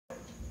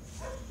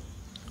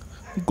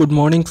Good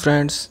morning,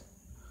 friends.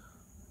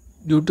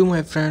 Due to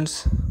my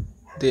friends,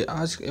 they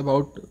asked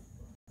about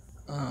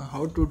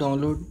how to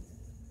download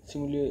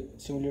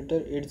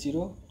Simulator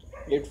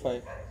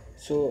 8085.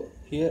 So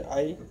here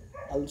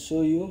I'll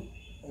show you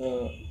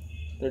uh,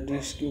 the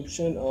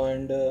description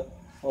and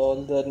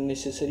all the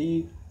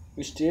necessary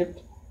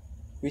steps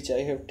which I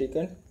have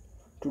taken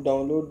to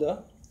download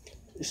the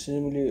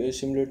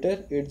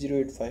Simulator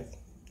 8085.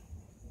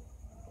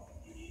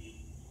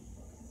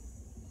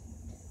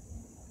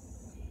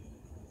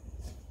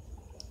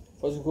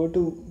 First, go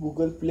to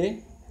Google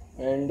Play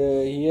and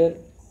here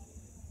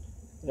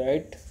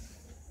write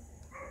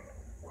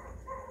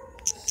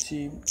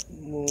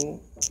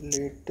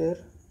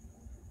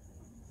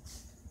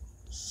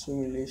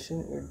simulation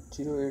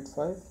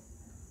 8085,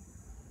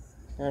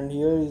 and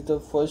here is the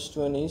first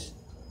one is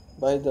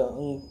by the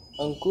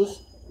Ankush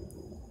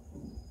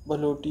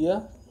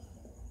Bhalotia.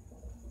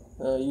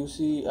 You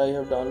see I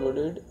have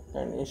downloaded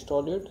and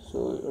installed it,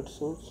 so it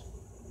shows.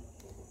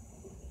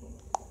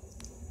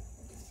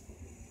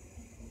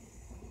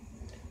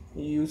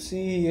 You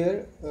see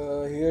here,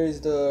 here is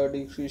the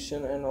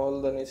description and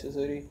all the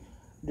necessary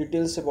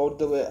details about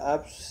the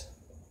apps.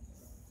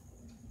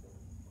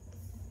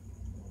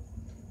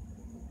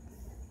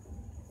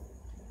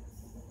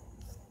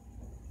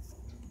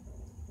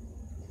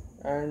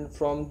 And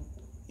from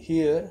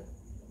here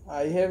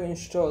I have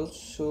installed,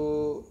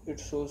 so it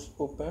shows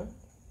open.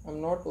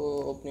 I'm not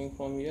opening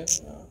from here.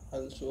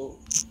 Also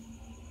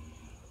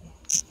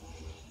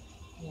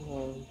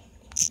um,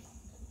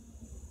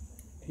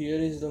 here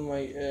is the my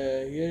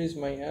here is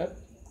my app,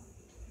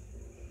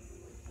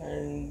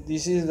 and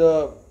this is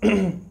the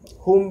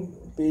home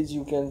page,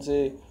 you can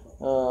say.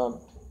 uh,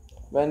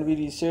 when we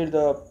reset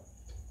the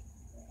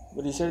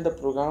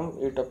program,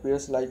 it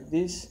appears like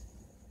this.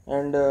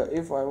 And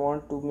if I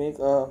want to make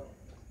a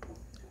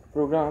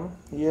program,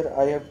 here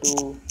I have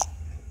to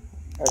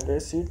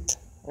address it,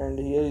 and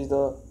here is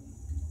the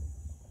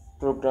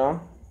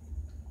program.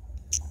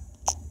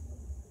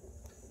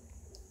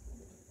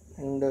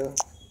 And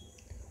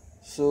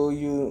so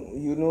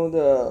you know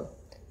the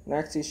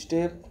next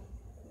step.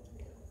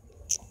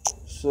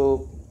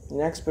 So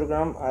next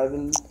program I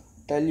will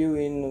tell you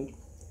in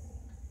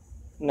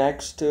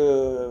next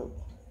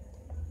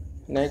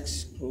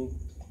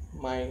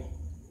my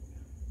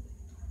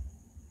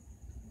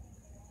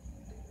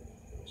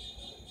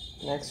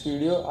next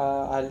video.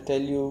 I'll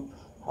tell you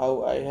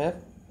how I have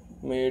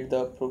made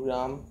the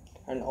program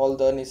and all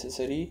the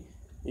necessary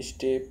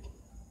step.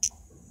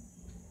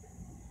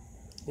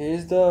 Here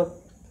is the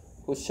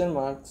question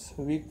marks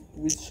which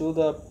show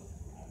the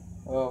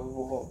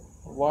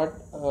what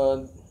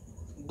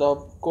the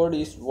code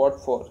is what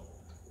for.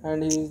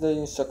 And here is the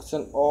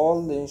instruction,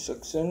 all the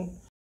instruction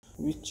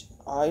which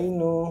I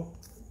know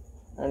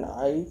and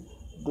I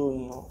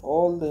don't know.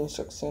 All the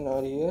instruction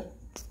are here,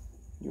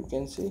 you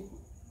can see.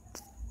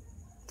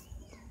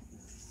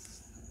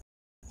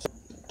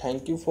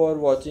 Thank you for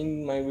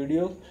watching my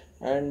video,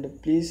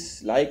 and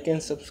please like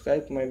and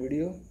subscribe my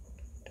video.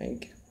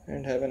 Thank you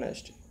and have a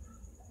nice day.